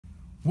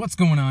What's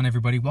going on,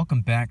 everybody?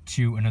 Welcome back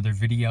to another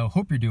video.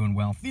 Hope you're doing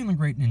well, feeling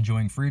great, and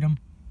enjoying freedom.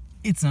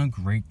 It's a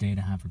great day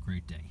to have a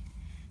great day.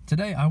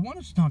 Today, I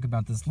wanted to talk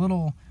about this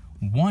little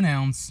 1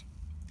 ounce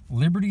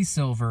Liberty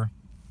Silver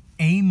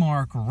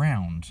A-Mark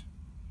round,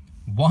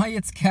 why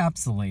it's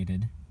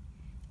capsulated,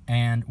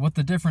 and what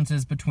the difference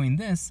is between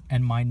this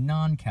and my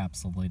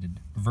non-capsulated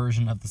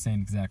version of the same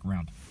exact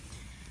round.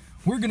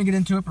 We're going to get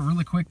into it, but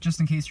really quick,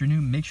 just in case you're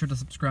new, make sure to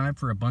subscribe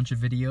for a bunch of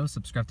videos.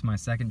 Subscribe to my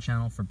second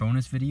channel for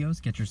bonus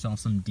videos. Get yourself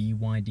some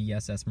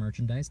DYDSS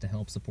merchandise to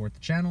help support the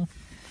channel.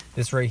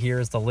 This right here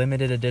is the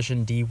limited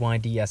edition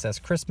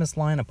DYDSS Christmas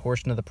line. A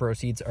portion of the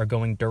proceeds are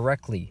going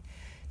directly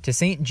to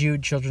St.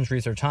 Jude Children's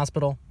Research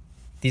Hospital.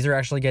 These are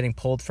actually getting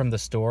pulled from the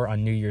store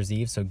on New Year's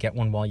Eve, so get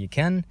one while you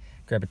can.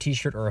 Grab a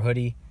t-shirt or a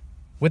hoodie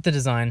with the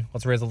design.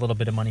 Let's raise a little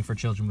bit of money for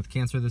children with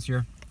cancer this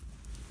year.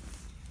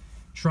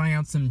 Try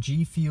out some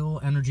G Fuel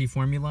Energy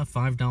Formula,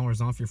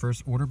 $5 off your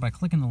first order by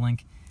clicking the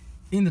link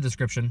in the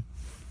description.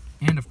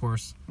 And of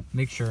course,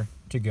 make sure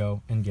to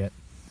go and get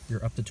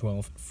your up to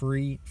 12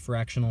 free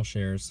fractional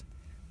shares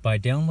by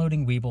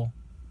downloading Webull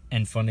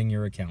and funding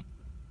your account.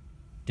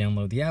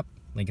 Download the app,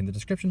 link in the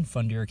description,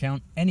 fund your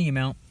account, any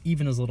amount,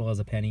 even as little as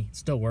a penny,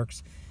 still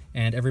works.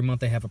 And every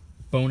month they have a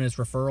bonus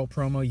referral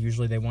promo.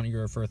 Usually they want you to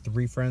refer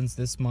 3 friends.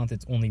 This month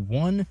it's only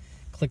 1.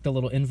 Click the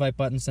little invite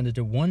button, send it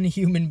to 1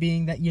 human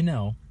being that you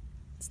know.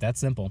 It's that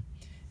simple.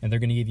 And they're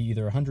going to give you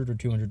either $100 or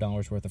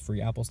 $200 worth of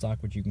free Apple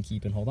stock, which you can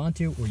keep and hold on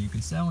to, or you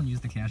can sell and use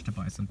the cash to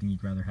buy something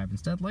you'd rather have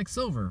instead, like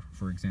silver,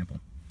 for example.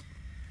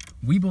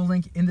 Webull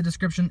link in the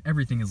description.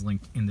 Everything is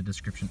linked in the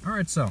description. All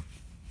right, so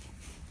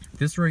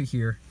this right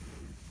here,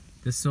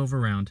 this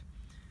silver round,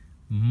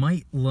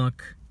 might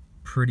look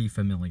pretty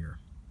familiar.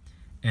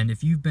 And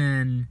if you've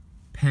been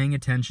paying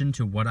attention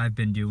to what I've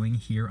been doing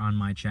here on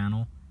my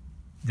channel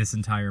this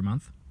entire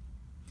month,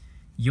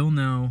 you'll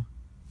know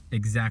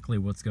exactly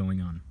what's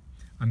going on.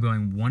 I'm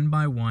going one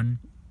by one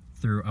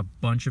through a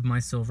bunch of my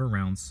silver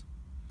rounds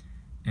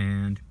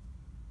and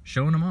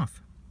showing them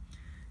off.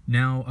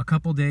 Now, a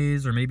couple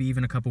days or maybe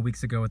even a couple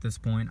weeks ago at this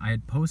point, I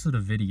had posted a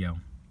video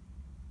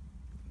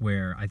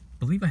where I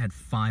believe I had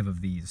 5 of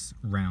these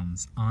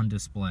rounds on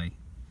display.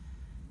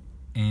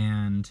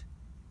 And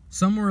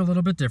some were a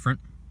little bit different,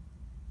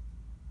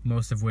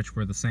 most of which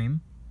were the same.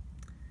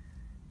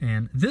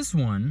 And this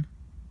one,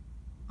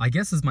 I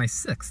guess, is my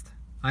 6th.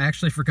 I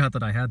actually forgot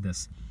that I had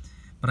this,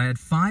 but I had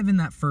 5 in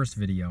that first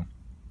video,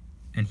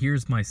 and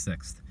here's my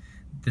 6th.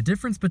 The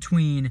difference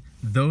between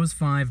those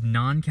 5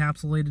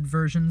 non-capsulated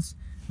versions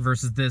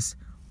versus this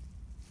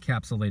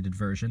capsulated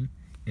version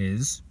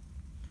is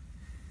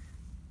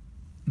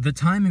the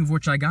timing of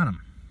which I got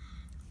them.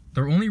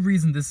 The only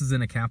reason this is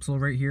in a capsule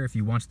right here, if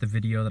you watched the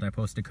video that I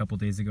posted a couple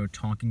days ago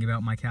talking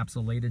about my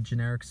capsulated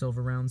generic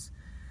silver rounds,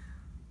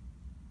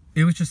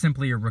 it was just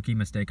simply a rookie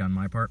mistake on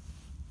my part.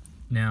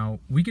 Now,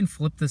 we can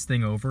flip this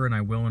thing over, and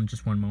I will in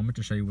just one moment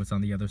to show you what's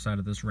on the other side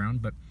of this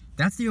round, but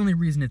that's the only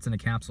reason it's in a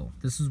capsule.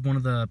 This is one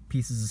of the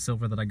pieces of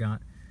silver that I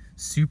got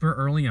super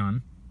early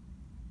on.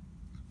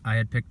 I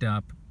had picked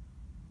up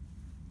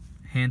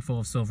a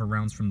handful of silver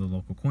rounds from the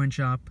local coin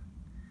shop.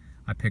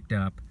 I picked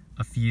up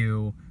a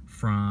few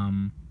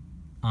from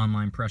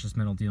online precious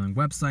metal dealing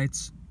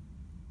websites.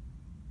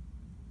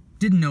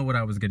 Didn't know what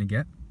I was going to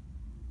get.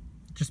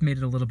 Just made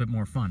it a little bit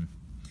more fun.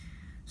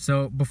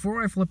 So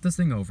before I flip this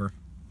thing over,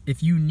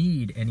 if you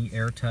need any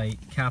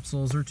airtight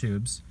capsules or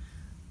tubes,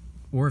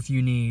 or if you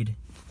need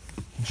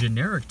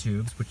generic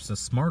tubes, which is a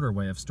smarter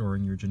way of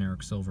storing your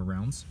generic silver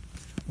rounds,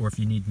 or if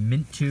you need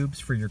mint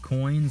tubes for your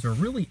coins, or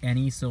really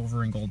any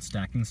silver and gold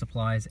stacking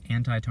supplies,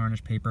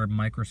 anti-tarnish paper,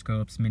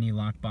 microscopes, mini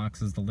lock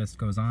boxes, the list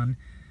goes on,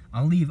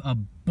 I'll leave a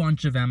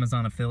bunch of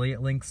Amazon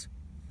affiliate links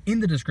in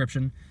the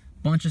description.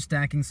 Bunch of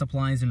stacking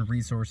supplies and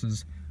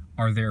resources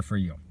are there for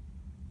you.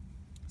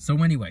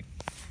 So anyway,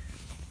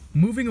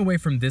 moving away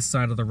from this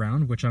side of the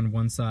round, which on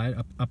one side,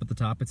 up at the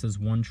top, it says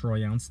 1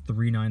 troy ounce,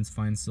 3/9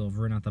 fine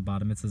silver, and at the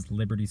bottom it says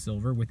Liberty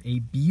Silver with a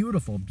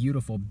beautiful,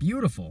 beautiful,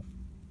 beautiful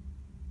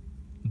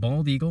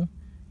bald eagle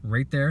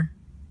right there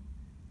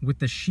with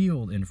the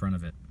shield in front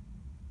of it.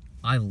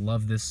 I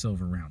love this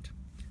silver round.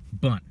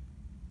 But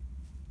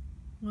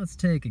let's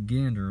take a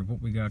gander of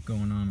what we got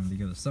going on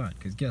the other side,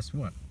 because guess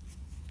what?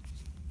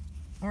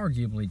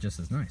 Arguably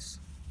just as nice.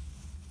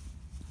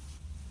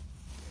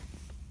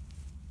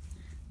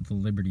 The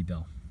Liberty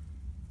Bell.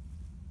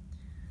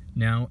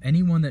 Now,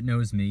 anyone that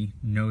knows me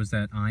knows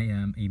that I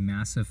am a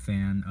massive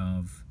fan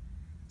of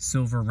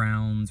silver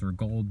rounds or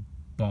gold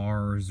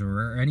bars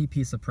or any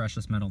piece of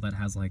precious metal that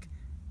has like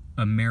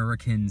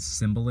American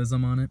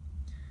symbolism on it,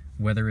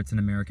 whether it's an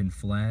American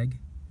flag,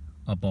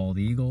 a bald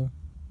eagle,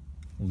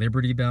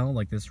 Liberty Bell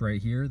like this right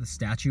here, the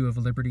Statue of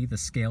Liberty, the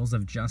Scales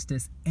of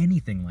Justice,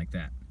 anything like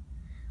that.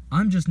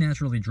 I'm just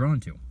naturally drawn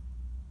to.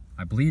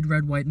 I bleed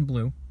red, white, and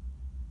blue,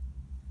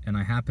 and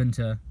I happen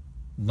to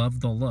love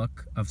the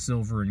look of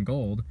silver and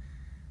gold.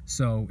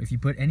 So if you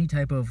put any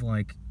type of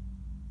like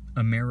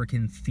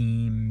American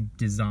theme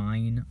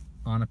design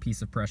on a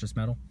piece of precious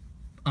metal,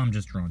 I'm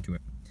just drawn to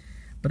it.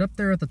 But up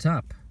there at the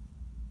top,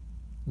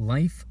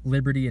 life,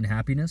 liberty, and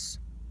happiness,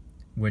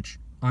 which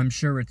I'm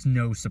sure it's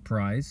no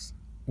surprise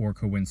or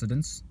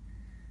coincidence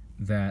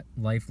that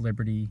life,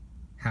 liberty,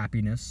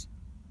 happiness,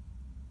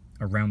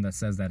 around that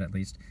says that at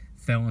least,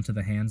 fell into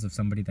the hands of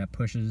somebody that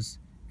pushes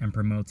and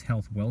promotes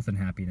health, wealth, and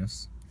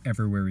happiness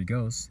everywhere he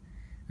goes.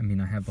 I mean,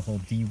 I have the whole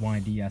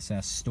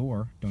DYDSS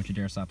store, Don't You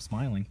Dare Stop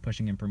Smiling,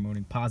 pushing and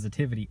promoting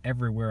positivity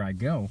everywhere I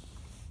go.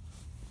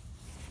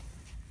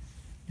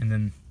 And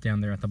then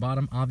down there at the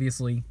bottom,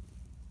 obviously,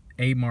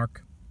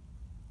 A-Mark,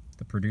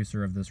 the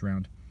producer of this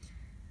round.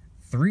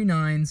 3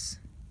 9s,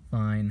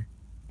 fine,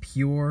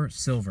 pure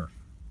silver.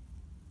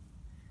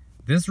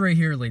 This right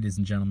here, ladies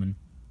and gentlemen,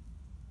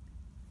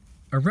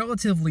 a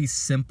relatively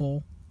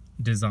simple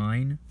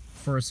design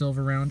for a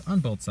silver round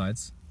on both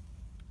sides.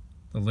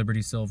 The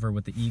Liberty Silver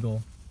with the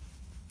eagle,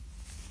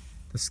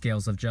 the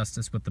Scales of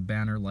Justice with the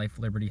banner, life,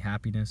 liberty,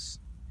 happiness.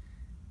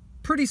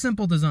 Pretty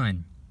simple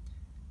design.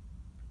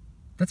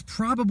 That's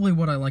probably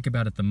what I like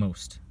about it the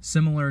most.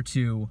 Similar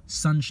to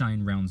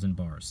sunshine rounds and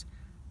bars.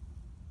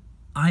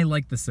 I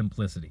like the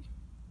simplicity.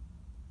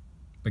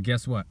 But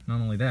guess what? Not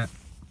only that,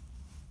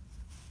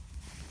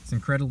 it's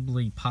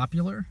incredibly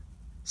popular,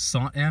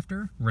 sought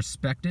after,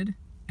 respected,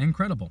 and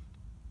credible,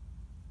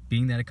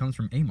 being that it comes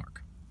from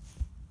A-Mark.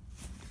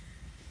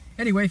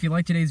 Anyway, if you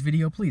like today's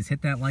video, please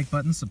hit that like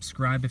button,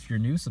 subscribe if you're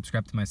new,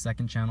 subscribe to my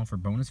second channel for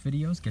bonus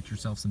videos, get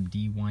yourself some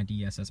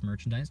DYDSS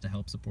merchandise to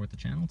help support the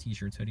channel,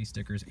 t-shirts, hoodies,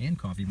 stickers, and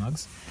coffee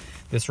mugs.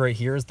 This right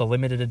here is the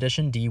limited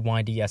edition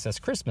DYDSS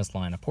Christmas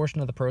line. A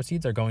portion of the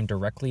proceeds are going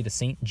directly to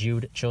St.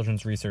 Jude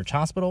Children's Research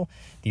Hospital.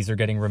 These are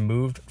getting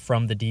removed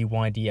from the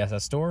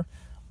DYDSS store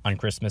on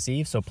Christmas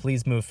Eve, so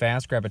please move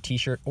fast, grab a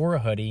t-shirt or a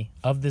hoodie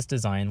of this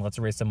design. Let's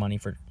raise some money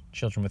for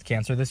children with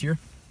cancer this year.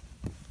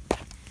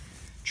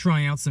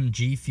 Try out some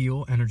G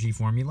Fuel energy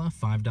formula,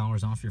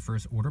 $5 off your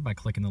first order by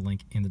clicking the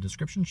link in the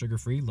description.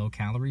 Sugar-free,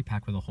 low-calorie,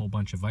 packed with a whole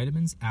bunch of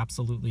vitamins.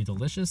 Absolutely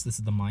delicious. This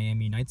is the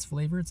Miami Nights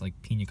flavor. It's like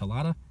pina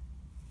colada.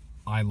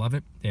 I love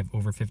it. They have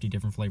over 50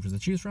 different flavors to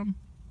choose from,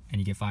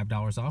 and you get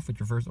 $5 off with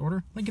your first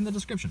order. Link in the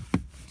description.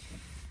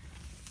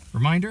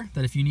 Reminder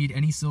that if you need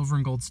any silver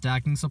and gold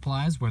stacking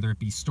supplies, whether it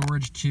be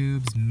storage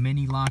tubes,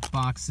 mini lock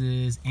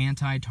boxes,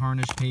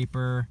 anti-tarnish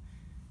paper,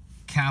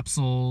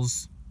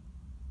 capsules,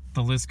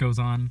 the list goes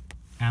on.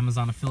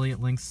 Amazon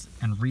affiliate links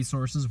and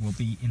resources will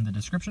be in the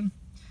description.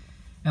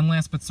 And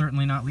last but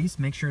certainly not least,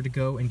 make sure to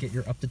go and get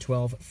your up to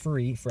 12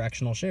 free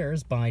fractional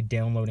shares by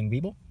downloading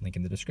Webull, link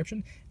in the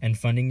description, and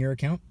funding your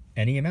account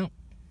any amount.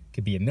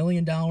 Could be $1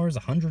 million,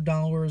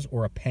 $100,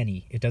 or a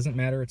penny. It doesn't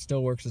matter. It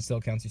still works. It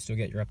still counts. You still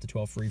get your up to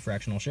 12 free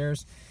fractional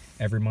shares.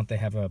 Every month they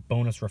have a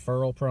bonus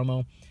referral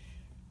promo.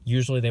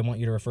 Usually they want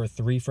you to refer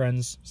 3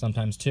 friends,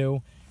 sometimes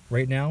 2.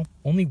 Right now,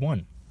 only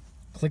 1.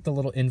 Click the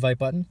little invite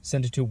button,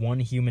 send it to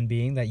 1 human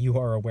being that you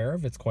are aware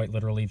of. It's quite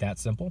literally that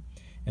simple.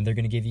 And they're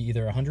going to give you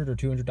either $100 or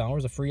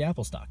 $200 of free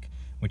Apple stock,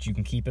 which you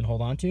can keep and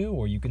hold on to,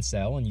 or you can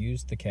sell and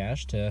use the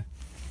cash to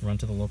run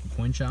to the local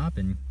coin shop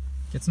and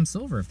get some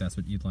silver if that's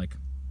what you'd like.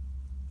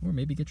 Or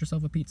maybe get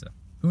yourself a pizza.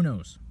 Who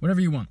knows?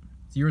 Whatever you want.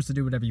 It's yours to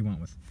do whatever you want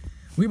with.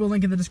 We will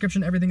link in the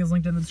description. Everything is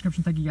linked in the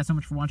description. Thank you guys so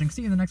much for watching.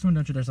 See you in the next one.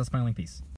 Don't you dare stop smiling. Peace.